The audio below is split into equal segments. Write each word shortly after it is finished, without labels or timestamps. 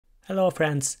Hello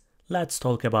friends, let's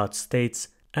talk about states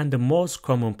and the most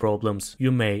common problems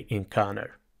you may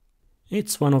encounter.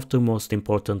 It's one of the most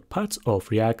important parts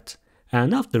of React,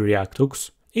 and after React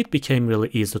hooks, it became really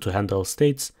easy to handle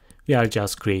states. We are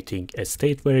just creating a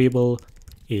state variable,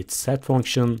 its set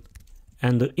function,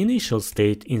 and the initial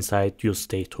state inside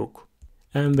useState hook.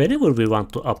 And whenever we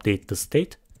want to update the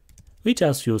state, we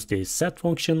just use this set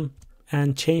function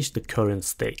and change the current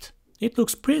state. It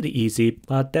looks pretty easy,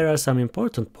 but there are some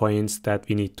important points that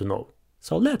we need to know.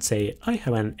 So let's say I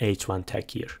have an h1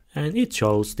 tag here, and it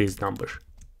shows this number.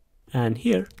 And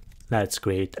here, let's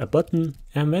create a button,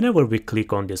 and whenever we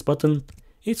click on this button,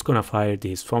 it's gonna fire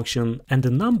this function and the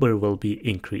number will be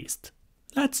increased.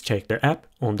 Let's check the app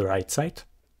on the right side.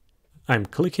 I'm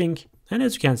clicking, and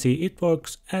as you can see, it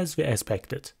works as we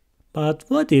expected. But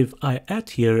what if I add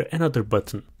here another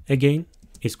button? Again,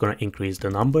 it's gonna increase the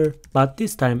number, but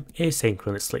this time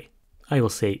asynchronously. I will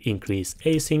say increase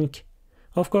async.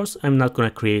 Of course, I'm not gonna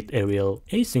create a real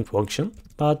async function,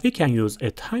 but we can use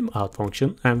a timeout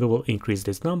function and we will increase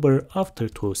this number after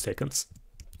 2 seconds.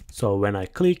 So when I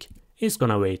click, it's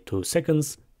gonna wait 2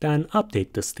 seconds, then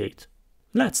update the state.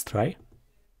 Let's try.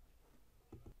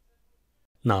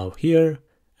 Now here,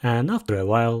 and after a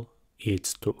while,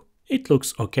 it's 2. It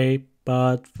looks okay.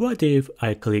 But what if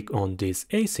I click on this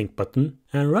async button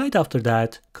and right after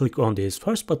that click on this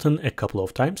first button a couple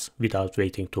of times without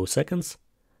waiting 2 seconds?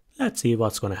 Let's see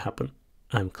what's gonna happen.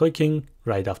 I'm clicking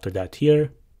right after that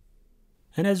here,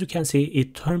 and as you can see,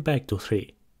 it turned back to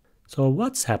 3. So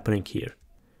what's happening here?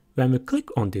 When we click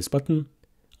on this button,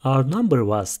 our number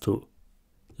was 2.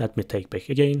 Let me take back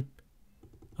again.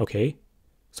 Okay,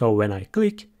 so when I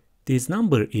click, this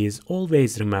number is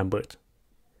always remembered.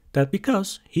 That's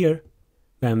because here,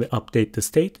 when we update the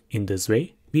state in this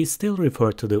way, we still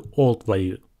refer to the old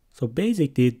value. So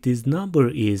basically, this number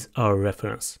is our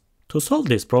reference. To solve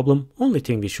this problem, only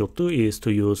thing we should do is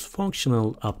to use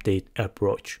functional update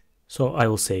approach. So I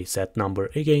will say set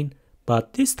number again,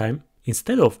 but this time,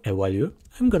 instead of a value,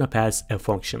 I'm gonna pass a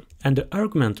function. And the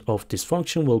argument of this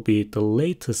function will be the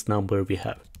latest number we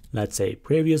have. Let's say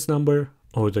previous number,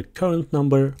 or the current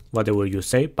number, whatever you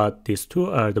say, but these two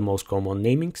are the most common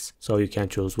namings, so you can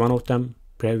choose one of them,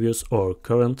 previous or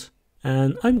current.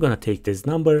 And I'm gonna take this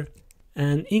number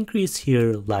and increase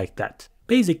here like that.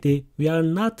 Basically, we are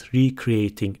not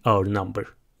recreating our number.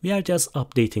 We are just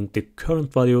updating the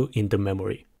current value in the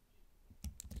memory.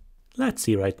 Let's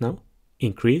see right now.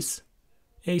 Increase,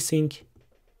 async,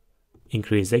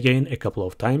 increase again a couple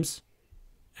of times.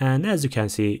 And as you can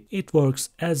see, it works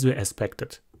as we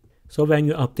expected. So when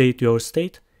you update your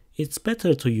state, it's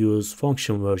better to use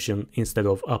function version instead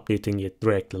of updating it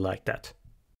directly like that.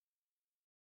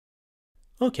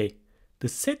 Okay, the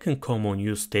second common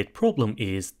useState problem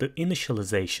is the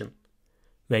initialization.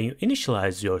 When you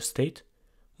initialize your state,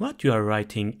 what you are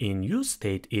writing in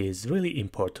useState is really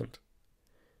important.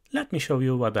 Let me show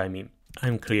you what I mean.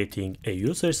 I'm creating a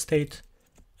user state,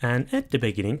 and at the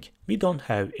beginning, we don't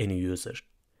have any user.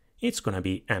 It's gonna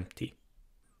be empty.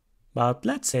 But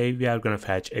let's say we are gonna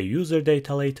fetch a user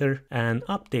data later and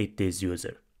update this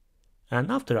user.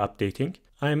 And after updating,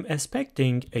 I'm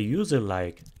expecting a user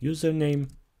like username,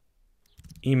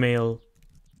 email,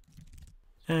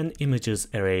 and images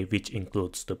array, which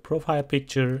includes the profile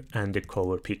picture and the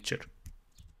cover picture.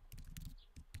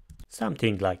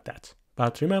 Something like that.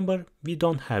 But remember, we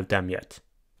don't have them yet.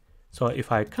 So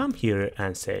if I come here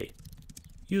and say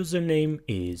username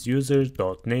is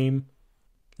user.name,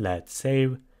 let's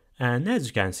save. And as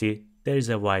you can see, there is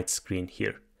a white screen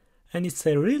here. And it's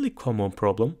a really common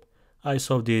problem. I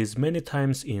saw this many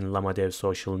times in Lama Dev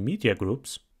social media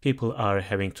groups. People are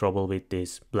having trouble with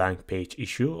this blank page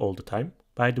issue all the time.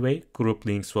 By the way, group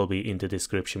links will be in the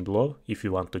description below if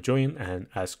you want to join and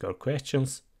ask your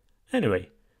questions. Anyway,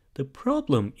 the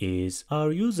problem is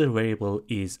our user variable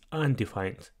is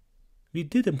undefined. We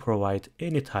didn't provide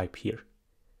any type here.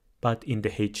 But in the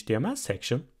HTML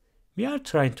section, we are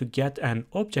trying to get an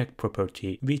object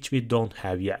property which we don't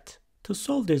have yet. To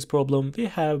solve this problem, we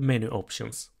have many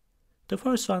options. The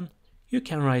first one, you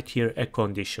can write here a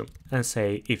condition and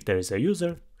say if there is a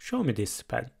user, show me this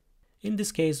span. In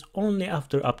this case, only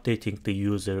after updating the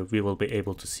user we will be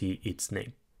able to see its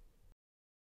name.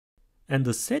 And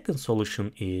the second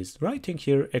solution is writing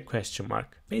here a question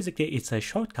mark. Basically, it's a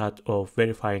shortcut of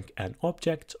verifying an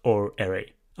object or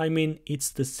array. I mean, it's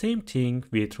the same thing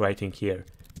with writing here.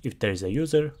 If there is a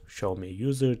user, show me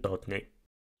user.name.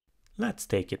 Let's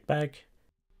take it back.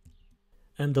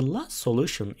 And the last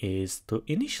solution is to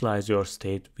initialize your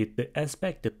state with the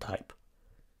expected type.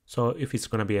 So if it's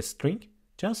gonna be a string,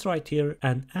 just write here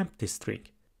an empty string.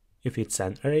 If it's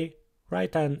an array,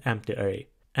 write an empty array.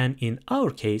 And in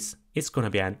our case, it's gonna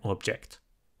be an object.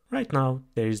 Right now,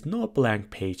 there is no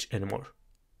blank page anymore.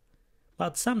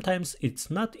 But sometimes it's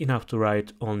not enough to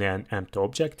write only an empty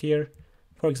object here.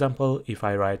 For example, if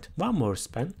I write one more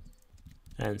span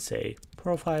and say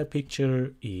profile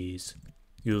picture is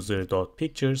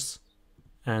user.pictures,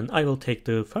 and I will take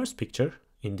the first picture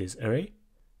in this array.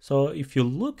 So if you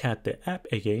look at the app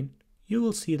again, you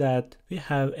will see that we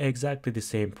have exactly the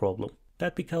same problem.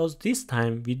 That's because this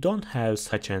time we don't have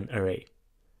such an array.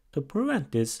 To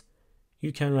prevent this,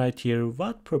 you can write here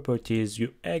what properties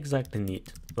you exactly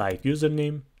need, like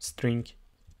username, string,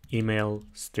 email,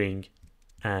 string,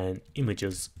 and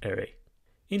images array.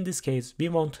 In this case, we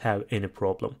won't have any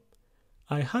problem.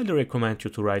 I highly recommend you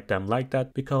to write them like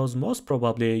that because most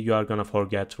probably you are gonna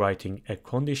forget writing a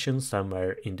condition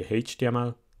somewhere in the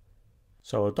HTML.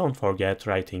 So don't forget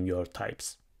writing your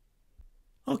types.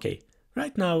 Okay,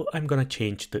 right now I'm gonna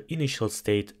change the initial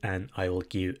state and I will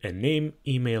give a name,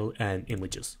 email, and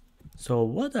images. So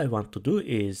what I want to do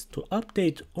is to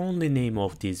update only name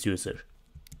of this user.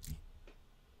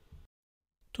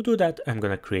 To do that, I'm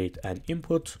gonna create an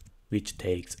input which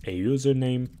takes a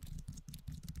username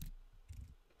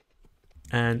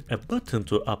and a button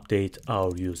to update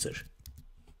our user.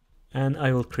 And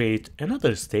I will create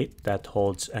another state that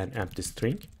holds an empty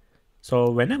string.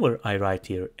 So whenever I write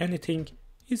here anything,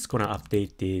 it's gonna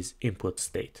update this input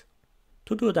state.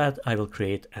 To do that, I will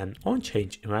create an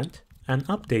onChange event and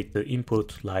update the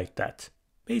input like that.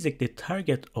 Basically, the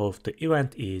target of the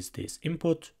event is this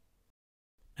input,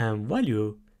 and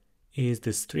value is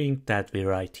the string that we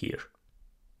write here.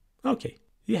 Okay,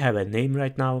 we have a name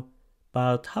right now,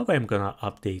 but how I'm gonna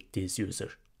update this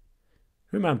user?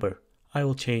 Remember, I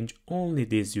will change only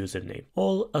this username.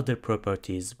 All other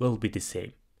properties will be the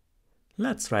same.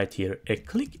 Let's write here a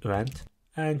click event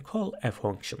and call a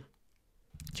function,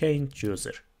 change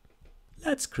user.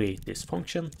 Let's create this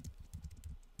function.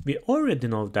 We already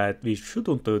know that we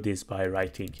shouldn't do this by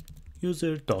writing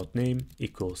user.name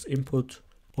equals input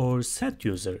or set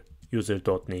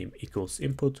user.name equals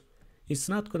input. It's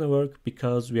not gonna work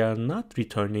because we are not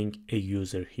returning a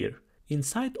user here.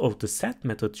 Inside of the set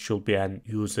method should be an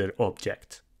user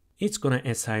object. It's gonna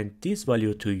assign this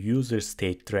value to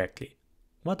useState directly.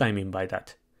 What I mean by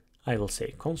that? I will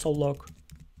say console log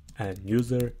and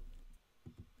user.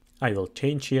 I will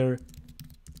change here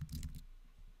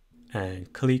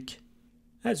and click.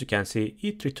 As you can see,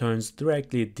 it returns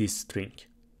directly this string.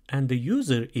 And the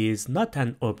user is not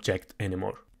an object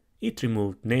anymore. It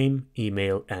removed name,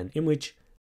 email, and image.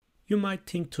 You might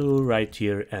think to write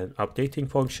here an updating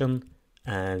function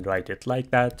and write it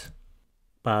like that.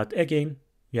 But again,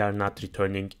 we are not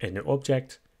returning any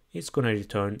object. It's gonna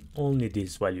return only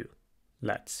this value.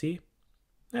 Let's see.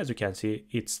 As you can see,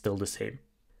 it's still the same.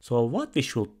 So what we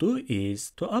should do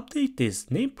is to update this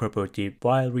name property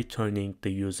while returning the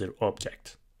user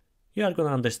object. You are gonna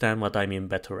understand what I mean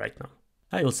better right now.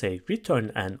 I will say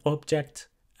return an object,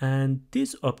 and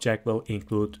this object will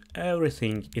include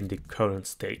everything in the current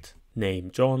state.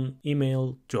 Name John,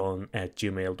 email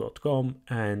john@gmail.com,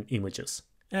 and images.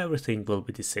 Everything will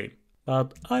be the same,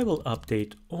 but I will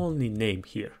update only name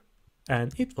here,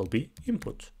 and it will be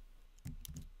input.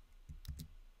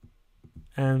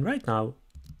 And right now,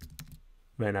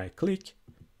 when I click,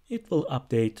 it will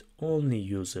update only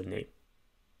username.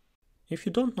 If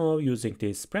you don't know using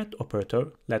this spread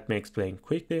operator, let me explain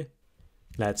quickly.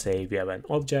 Let's say we have an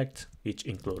object which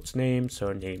includes name,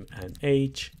 surname, and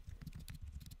age.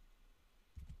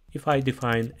 If I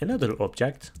define another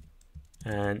object,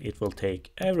 and it will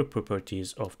take every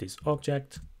properties of this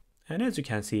object, and as you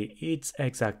can see, it's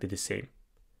exactly the same.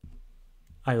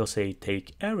 I will say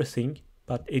take everything,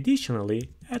 but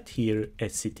additionally add here a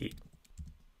city.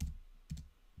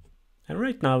 And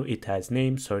right now it has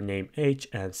name, surname, age,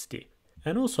 and city.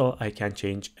 And also I can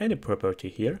change any property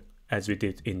here, as we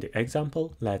did in the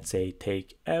example. Let's say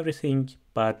take everything,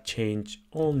 but change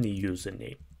only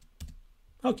username.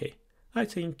 Okay, I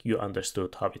think you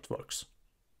understood how it works.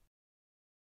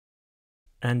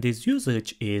 And this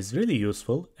usage is really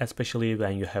useful, especially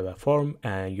when you have a form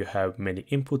and you have many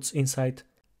inputs inside.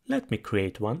 Let me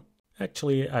create one.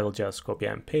 Actually, I will just copy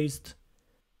and paste.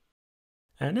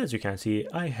 And as you can see,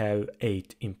 I have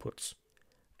 8 inputs.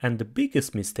 And the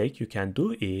biggest mistake you can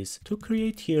do is to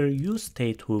create here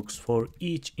useState hooks for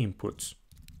each input.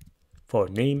 For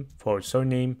name, for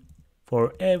surname,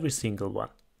 for every single one.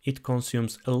 It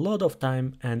consumes a lot of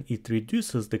time and it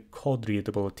reduces the code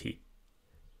readability.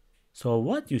 So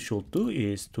what you should do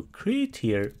is to create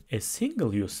here a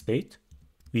single useState,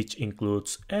 which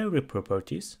includes every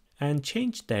properties, and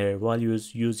change their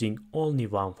values using only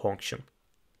one function.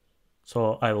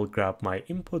 So I will grab my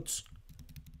inputs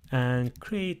and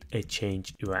create a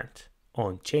change event.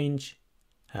 onChange,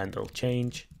 handle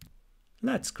change.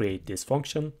 Let's create this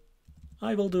function.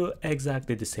 I will do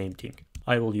exactly the same thing.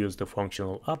 I will use the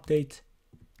functional update,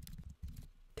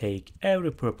 take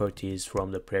every properties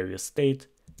from the previous state,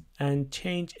 and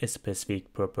change a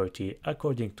specific property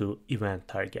according to event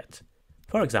target.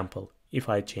 For example, if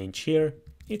I change here,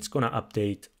 it's gonna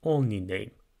update only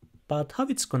name. But how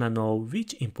it's gonna know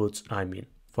which inputs I'm in?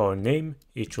 For name,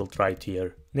 it should write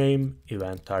here name,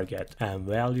 event target, and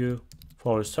value.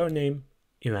 For surname,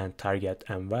 event target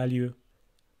and value.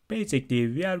 Basically,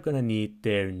 we are gonna need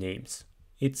their names.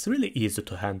 It's really easy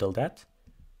to handle that.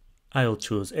 I'll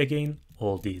choose again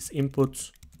all these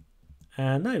inputs,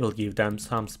 and I will give them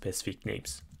some specific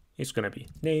names. It's gonna be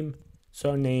name,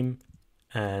 surname,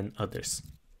 and others.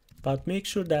 But make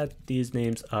sure that these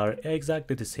names are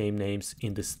exactly the same names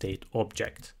in the state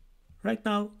object. Right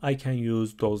now, I can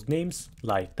use those names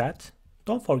like that.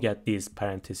 Don't forget these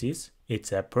parentheses.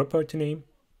 It's a property name.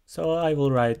 So I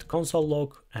will write console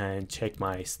log and check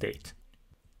my state.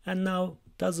 And now,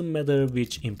 doesn't matter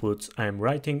which inputs I'm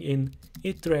writing in,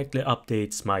 it directly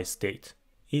updates my state.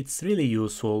 It's really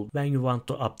useful when you want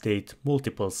to update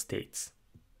multiple states.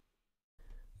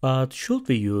 But should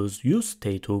we use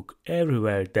useState hook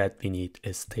everywhere that we need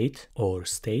a state or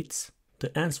states?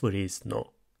 The answer is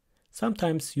no.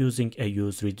 Sometimes using a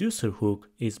useReducer hook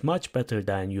is much better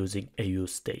than using a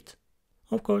useState.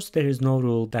 Of course, there is no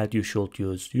rule that you should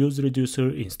use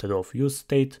useReducer instead of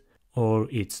useState, or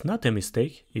it's not a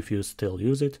mistake if you still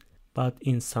use it, but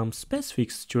in some specific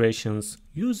situations,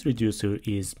 useReducer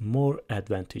is more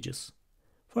advantageous.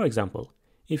 For example,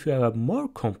 if you have a more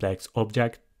complex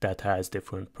object that has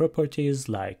different properties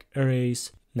like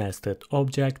arrays, nested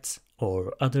objects,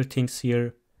 or other things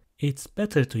here, it's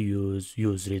better to use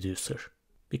useReducer.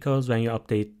 Because when you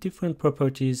update different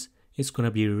properties, it's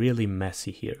gonna be really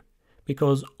messy here.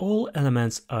 Because all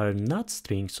elements are not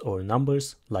strings or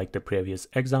numbers like the previous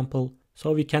example,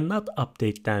 so we cannot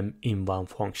update them in one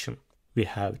function. We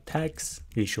have tags,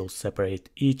 we should separate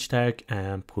each tag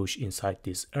and push inside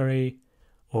this array,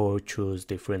 or choose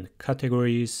different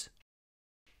categories,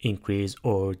 increase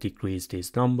or decrease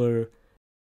this number,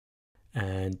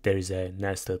 and there is a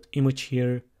nested image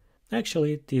here.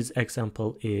 Actually, this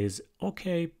example is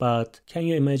okay, but can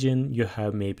you imagine you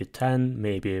have maybe 10,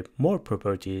 maybe more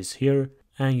properties here,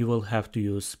 and you will have to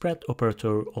use spread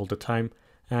operator all the time,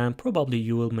 and probably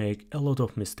you will make a lot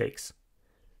of mistakes.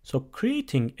 So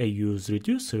creating a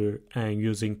useReducer and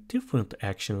using different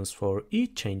actions for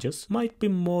each changes might be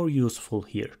more useful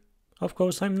here. Of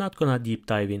course, I'm not gonna deep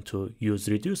dive into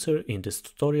useReducer in this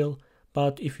tutorial,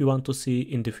 but if you want to see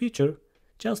in the future,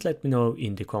 just let me know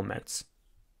in the comments.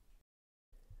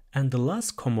 And the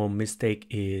last common mistake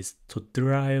is to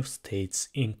derive states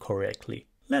incorrectly.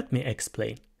 Let me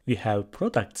explain. We have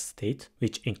product state,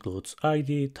 which includes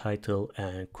ID, title,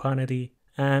 and quantity,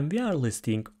 and we are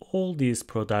listing all these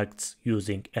products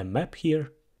using a map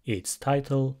here, its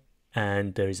title,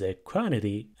 and there is a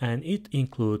quantity, and it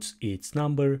includes its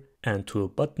number, and two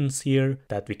buttons here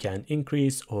that we can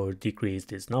increase or decrease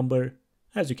this number.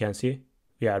 As you can see,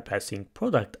 we are passing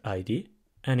product ID,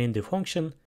 and in the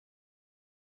function,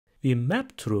 we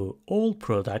map through all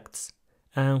products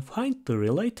and find the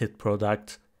related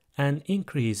product and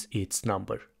increase its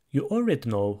number. You already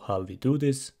know how we do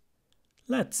this.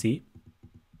 Let's see.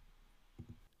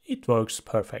 It works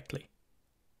perfectly.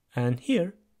 And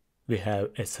here we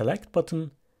have a select button.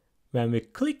 When we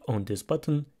click on this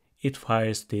button, it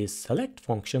fires this select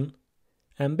function,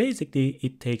 and basically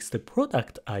it takes the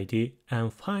product ID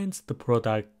and finds the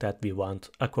product that we want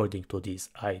according to this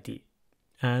ID.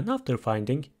 And after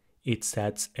finding, it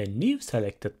sets a new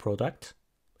selected product,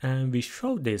 and we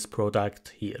show this product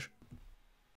here.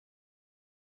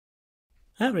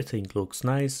 Everything looks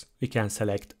nice, we can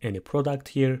select any product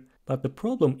here, but the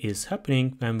problem is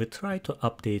happening when we try to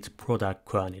update product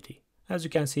quantity. As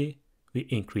you can see, we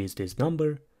increase this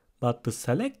number, but the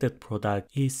selected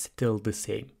product is still the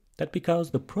same. That's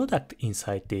because the product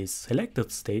inside this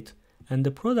selected state and the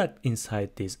product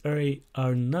inside this array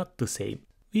are not the same.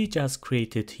 We just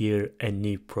created here a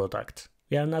new product.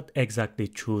 We are not exactly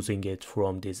choosing it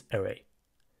from this array.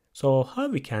 So how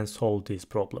we can solve this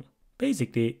problem?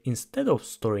 Basically, instead of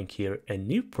storing here a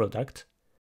new product,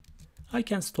 I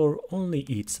can store only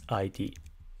its ID.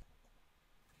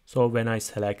 So when I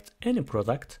select any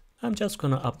product, I'm just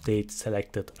gonna update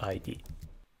selected ID.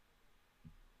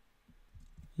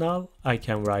 Now I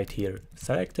can write here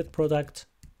selected product,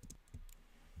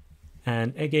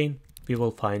 and again we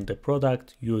will find the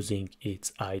product using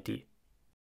its ID.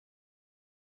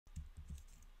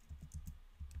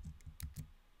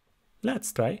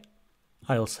 Let's try.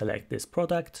 I'll select this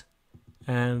product,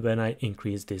 and when I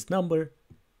increase this number,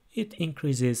 it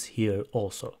increases here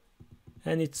also.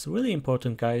 And it's really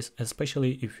important, guys,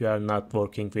 especially if you are not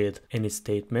working with any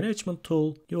state management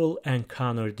tool, you will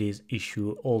encounter this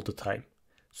issue all the time.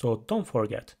 So don't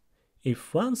forget,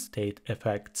 if one state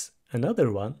affects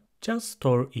another one, just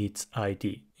store its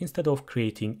ID instead of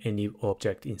creating a new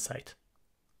object inside.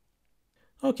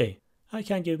 Okay, I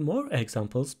can give more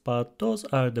examples, but those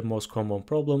are the most common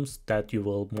problems that you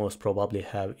will most probably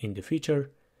have in the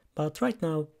future. But right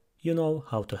now, you know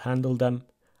how to handle them.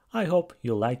 I hope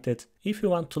you liked it. If you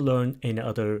want to learn any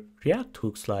other React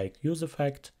hooks like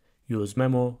useEffect,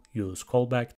 useMemo,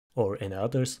 useCallback, or any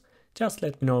others, just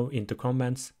let me know in the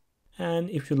comments. And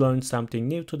if you learned something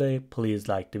new today, please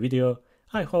like the video.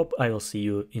 I hope I will see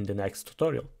you in the next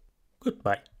tutorial.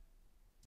 Goodbye.